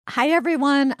Hi,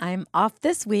 everyone. I'm off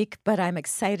this week, but I'm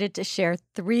excited to share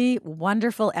 3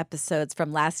 wonderful episodes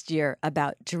from last year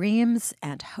about dreams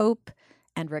and hope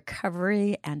and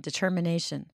recovery and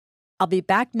determination. I'll be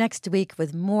back next week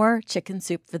with more Chicken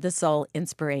Soup for the Soul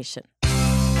inspiration.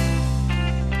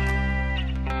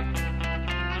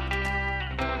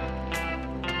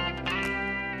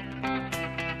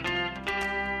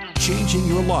 Changing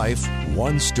your life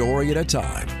one story at a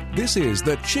time. This is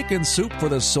the Chicken Soup for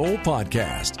the Soul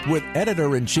podcast with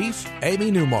Editor-in-Chief Amy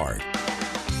Newmark.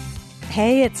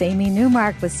 Hey, it's Amy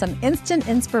Newmark with some instant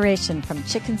inspiration from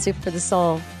Chicken Soup for the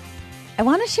Soul. I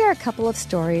want to share a couple of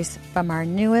stories from our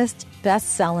newest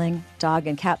best-selling dog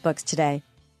and cat books today.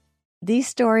 These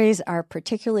stories are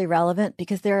particularly relevant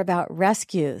because they're about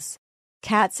rescues.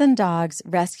 Cats and dogs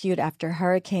rescued after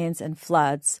hurricanes and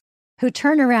floods, who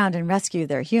turn around and rescue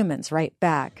their humans right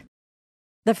back.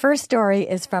 The first story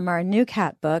is from our new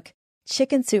cat book,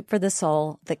 Chicken Soup for the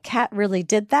Soul, The Cat Really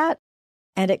Did That,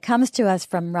 and it comes to us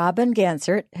from Robin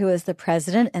Ganzert, who is the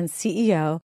president and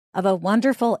CEO of a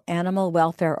wonderful animal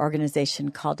welfare organization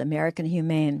called American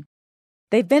Humane.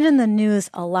 They've been in the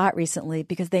news a lot recently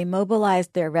because they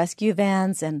mobilized their rescue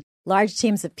vans and large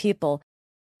teams of people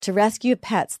to rescue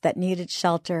pets that needed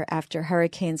shelter after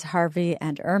Hurricanes Harvey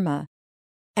and Irma.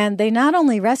 And they not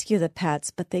only rescue the pets,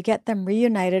 but they get them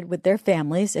reunited with their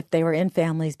families if they were in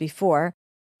families before,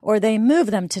 or they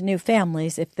move them to new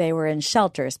families if they were in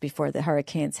shelters before the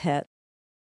hurricanes hit.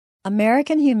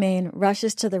 American Humane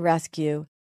rushes to the rescue,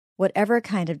 whatever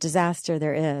kind of disaster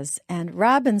there is. And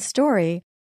Robin's story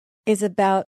is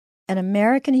about an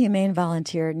American Humane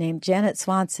volunteer named Janet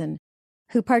Swanson,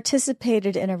 who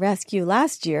participated in a rescue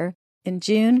last year in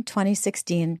June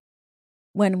 2016,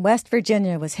 when West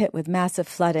Virginia was hit with massive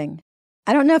flooding.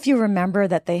 I don't know if you remember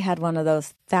that they had one of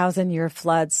those 1,000-year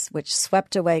floods which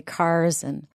swept away cars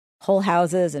and whole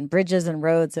houses and bridges and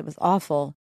roads. It was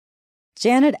awful.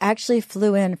 Janet actually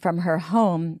flew in from her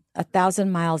home 1,000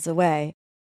 miles away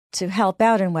to help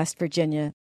out in West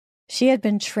Virginia. She had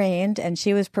been trained and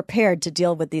she was prepared to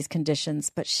deal with these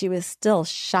conditions, but she was still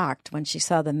shocked when she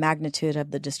saw the magnitude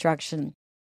of the destruction.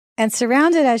 And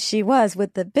surrounded as she was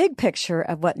with the big picture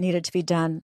of what needed to be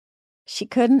done, she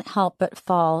couldn't help but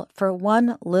fall for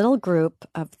one little group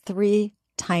of 3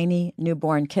 tiny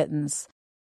newborn kittens.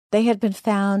 They had been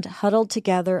found huddled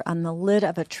together on the lid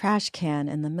of a trash can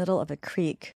in the middle of a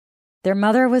creek. Their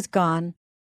mother was gone,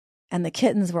 and the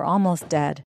kittens were almost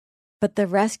dead. But the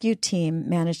rescue team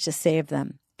managed to save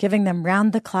them, giving them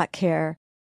round-the-clock care,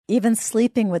 even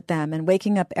sleeping with them and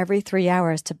waking up every 3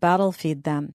 hours to bottle feed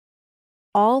them.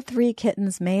 All 3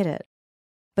 kittens made it.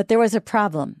 But there was a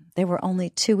problem. They were only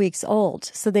 2 weeks old,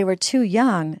 so they were too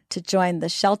young to join the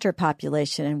shelter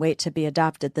population and wait to be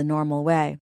adopted the normal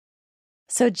way.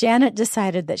 So Janet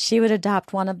decided that she would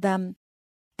adopt one of them,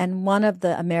 and one of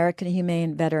the American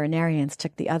Humane veterinarians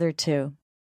took the other 2.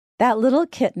 That little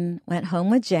kitten went home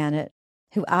with Janet,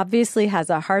 who obviously has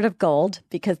a heart of gold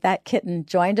because that kitten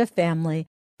joined a family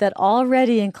that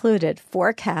already included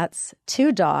 4 cats,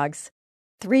 2 dogs,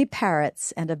 3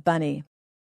 parrots, and a bunny.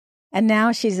 And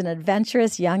now she's an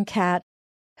adventurous young cat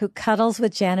who cuddles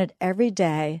with Janet every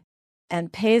day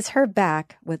and pays her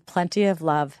back with plenty of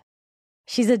love.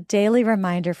 She's a daily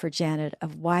reminder for Janet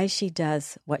of why she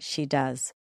does what she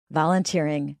does,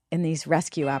 volunteering in these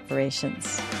rescue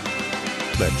operations.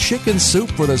 The Chicken Soup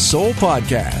for the Soul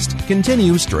podcast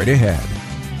continues straight ahead.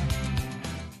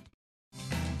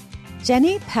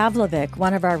 Jenny Pavlovic,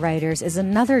 one of our writers, is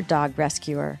another dog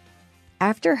rescuer.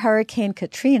 After Hurricane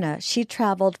Katrina, she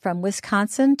traveled from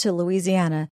Wisconsin to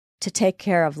Louisiana to take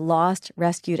care of lost,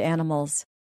 rescued animals.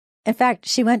 In fact,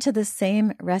 she went to the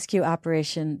same rescue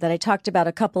operation that I talked about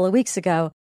a couple of weeks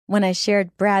ago when I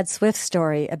shared Brad Swift's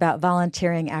story about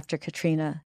volunteering after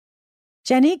Katrina.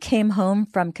 Jenny came home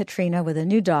from Katrina with a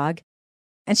new dog,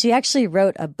 and she actually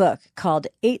wrote a book called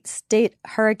 8-State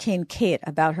Hurricane Kate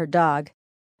about her dog.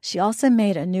 She also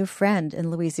made a new friend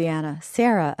in Louisiana,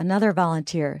 Sarah, another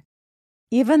volunteer.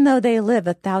 Even though they live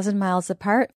 1,000 miles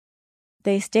apart,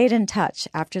 they stayed in touch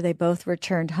after they both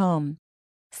returned home.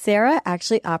 Sarah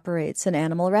actually operates an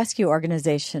animal rescue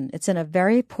organization. It's in a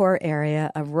very poor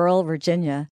area of rural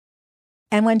Virginia.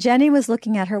 And when Jenny was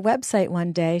looking at her website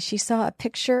one day, she saw a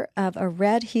picture of a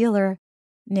red heeler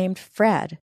named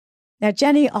Fred. Now,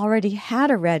 Jenny already had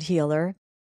a red heeler,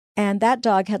 and that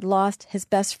dog had lost his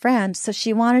best friend, so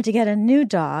she wanted to get a new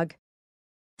dog.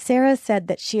 Sarah said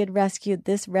that she had rescued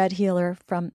this red heeler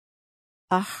from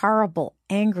a horrible,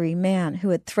 angry man who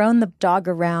had thrown the dog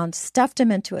around, stuffed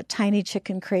him into a tiny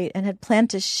chicken crate, and had planned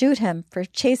to shoot him for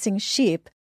chasing sheep,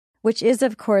 which is,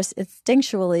 of course,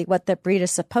 instinctually what the breed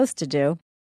is supposed to do.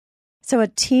 So a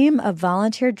team of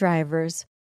volunteer drivers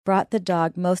brought the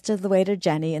dog most of the way to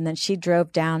Jenny, and then she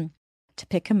drove down to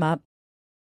pick him up.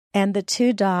 And the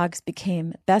two dogs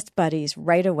became best buddies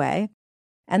right away.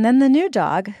 And then the new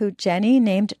dog, who Jenny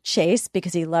named Chase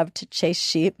because he loved to chase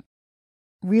sheep,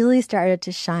 really started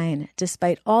to shine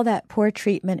despite all that poor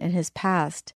treatment in his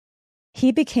past.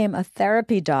 He became a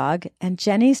therapy dog, and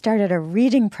Jenny started a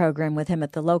reading program with him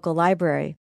at the local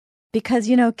library. Because,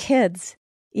 kids,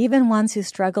 even ones who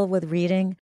struggle with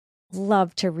reading,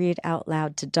 love to read out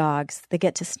loud to dogs. They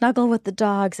get to snuggle with the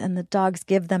dogs, and the dogs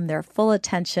give them their full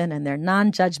attention, and they're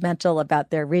non-judgmental about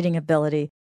their reading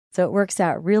ability. So it works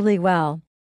out really well.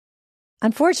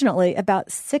 Unfortunately,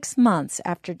 about 6 months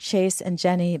after Chase and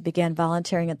Jenny began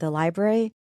volunteering at the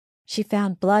library, she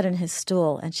found blood in his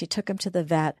stool, and she took him to the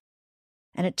vet.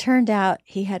 And it turned out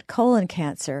he had colon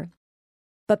cancer.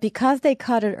 But because they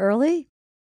caught it early,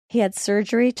 he had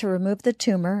surgery to remove the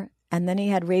tumor, and then he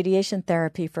had radiation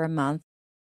therapy for a month.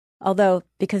 Although,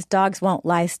 because dogs won't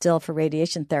lie still for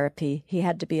radiation therapy, he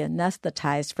had to be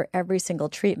anesthetized for every single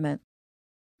treatment.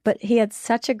 But he had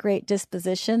such a great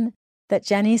disposition that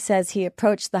Jenny says he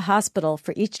approached the hospital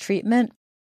for each treatment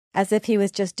as if he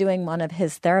was just doing one of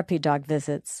his therapy dog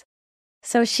visits.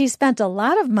 So she spent a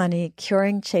lot of money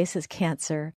curing Chase's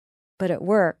cancer, but it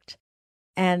worked.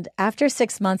 And after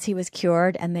 6 months, he was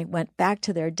cured, and they went back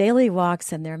to their daily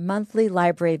walks and their monthly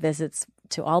library visits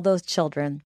to all those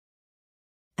children.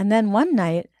 And then one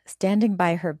night, standing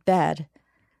by her bed,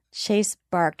 Chase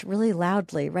barked really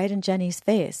loudly right in Jenny's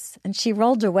face, and she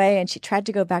rolled away and she tried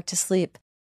to go back to sleep.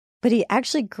 But he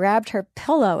actually grabbed her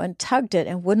pillow and tugged it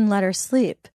and wouldn't let her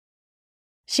sleep.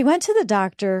 She went to the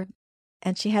doctor,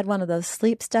 and she had one of those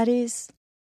sleep studies,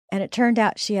 and it turned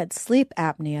out she had sleep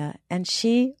apnea, and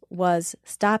she was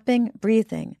stopping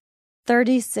breathing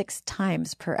 36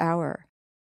 times per hour.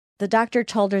 The doctor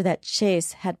told her that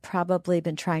Chase had probably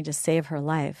been trying to save her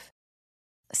life.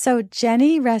 So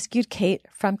Jenny rescued Kate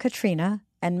from Katrina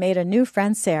and made a new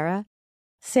friend, Sarah.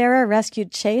 Sarah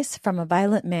rescued Chase from a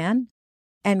violent man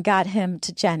and got him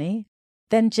to Jenny.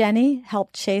 Then Jenny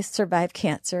helped Chase survive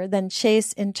cancer. Then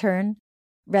Chase, in turn,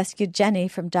 rescued Jenny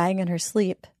from dying in her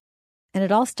sleep. And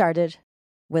it all started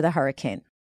with a hurricane.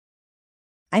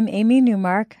 I'm Amy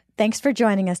Newmark. Thanks for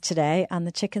joining us today on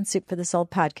the Chicken Soup for the Soul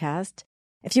podcast.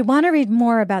 If you want to read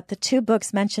more about the two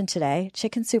books mentioned today,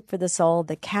 Chicken Soup for the Soul,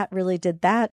 The Cat Really Did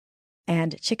That,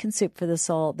 and Chicken Soup for the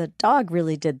Soul, The Dog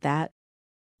Really Did That,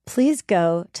 please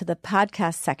go to the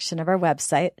podcast section of our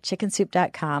website,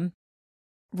 chickensoup.com.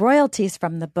 Royalties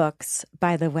from the books,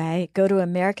 by the way, go to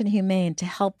American Humane to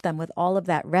help them with all of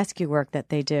that rescue work that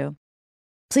they do.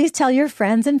 Please tell your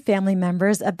friends and family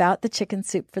members about the Chicken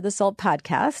Soup for the Soul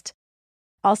podcast.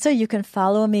 Also, you can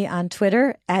follow me on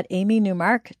Twitter at Amy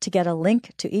Newmark to get a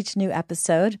link to each new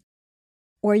episode.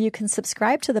 Or you can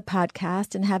subscribe to the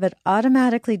podcast and have it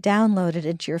automatically downloaded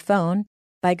into your phone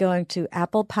by going to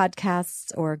Apple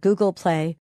Podcasts or Google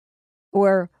Play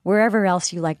or wherever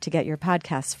else you like to get your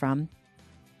podcasts from.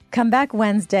 Come back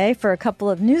Wednesday for a couple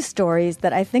of news stories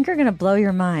that I think are going to blow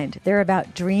your mind. They're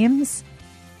about dreams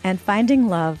and finding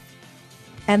love,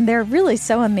 and they're really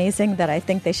so amazing that I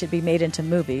think they should be made into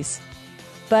movies.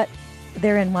 But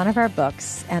they're in one of our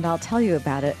books, and I'll tell you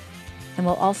about it. And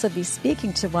we'll also be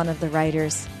speaking to one of the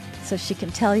writers so she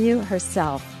can tell you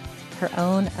herself her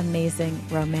own amazing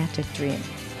romantic dream.